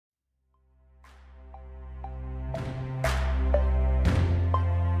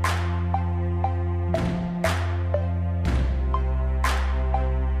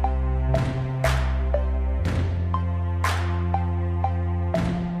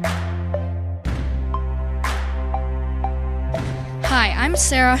Hi, I'm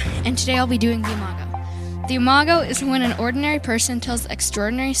Sarah, and today I'll be doing the Imago. The Imago is when an ordinary person tells the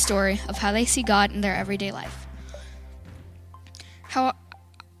extraordinary story of how they see God in their everyday life. How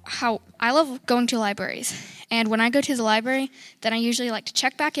I love going to libraries, and when I go to the library, then I usually like to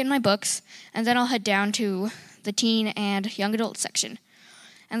check back in my books, and then I'll head down to the teen and young adult section.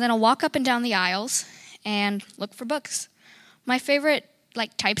 And then I'll walk up and down the aisles and look for books. My favorite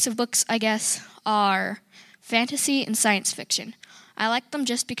types of books, I guess, are fantasy and science fiction. I like them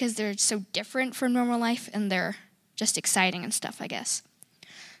just because they're so different from normal life and they're just exciting and stuff, I guess.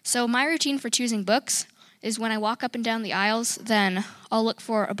 So my routine for choosing books is when I walk up and down the aisles, then I'll look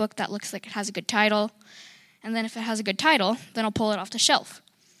for a book that looks like it has a good title. And then if it has a good title, then I'll pull it off the shelf.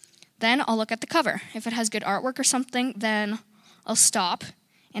 Then I'll look at the cover. If it has good artwork or something, then I'll stop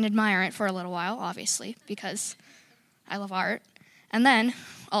and admire it for a little while, obviously, because I love art. And then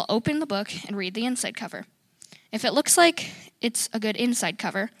I'll open the book and read the inside cover. If it looks like it's a good inside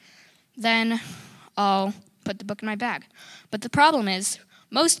cover, then I'll put the book in my bag. But the problem is,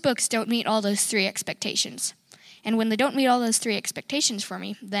 most books don't meet all those three expectations. And when they don't meet all those three expectations for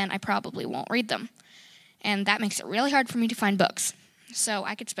me, then I probably won't read them. And that makes it really hard for me to find books. So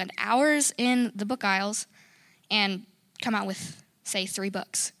I could spend hours in the book aisles and come out with, say, 3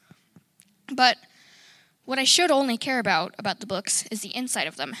 books. But what I should only care about the books is the inside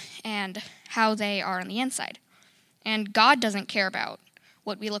of them and how they are on the inside. And God doesn't care about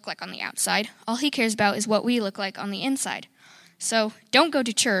what we look like on the outside. All he cares about is what we look like on the inside. So don't go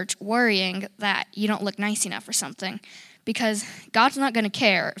to church worrying that you don't look nice enough or something, because God's not going to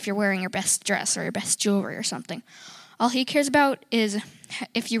care if you're wearing your best dress or your best jewelry or something. All he cares about is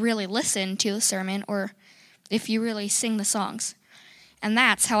if you really listen to the sermon or if you really sing the songs. And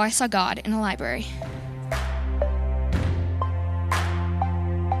that's how I saw God in a library.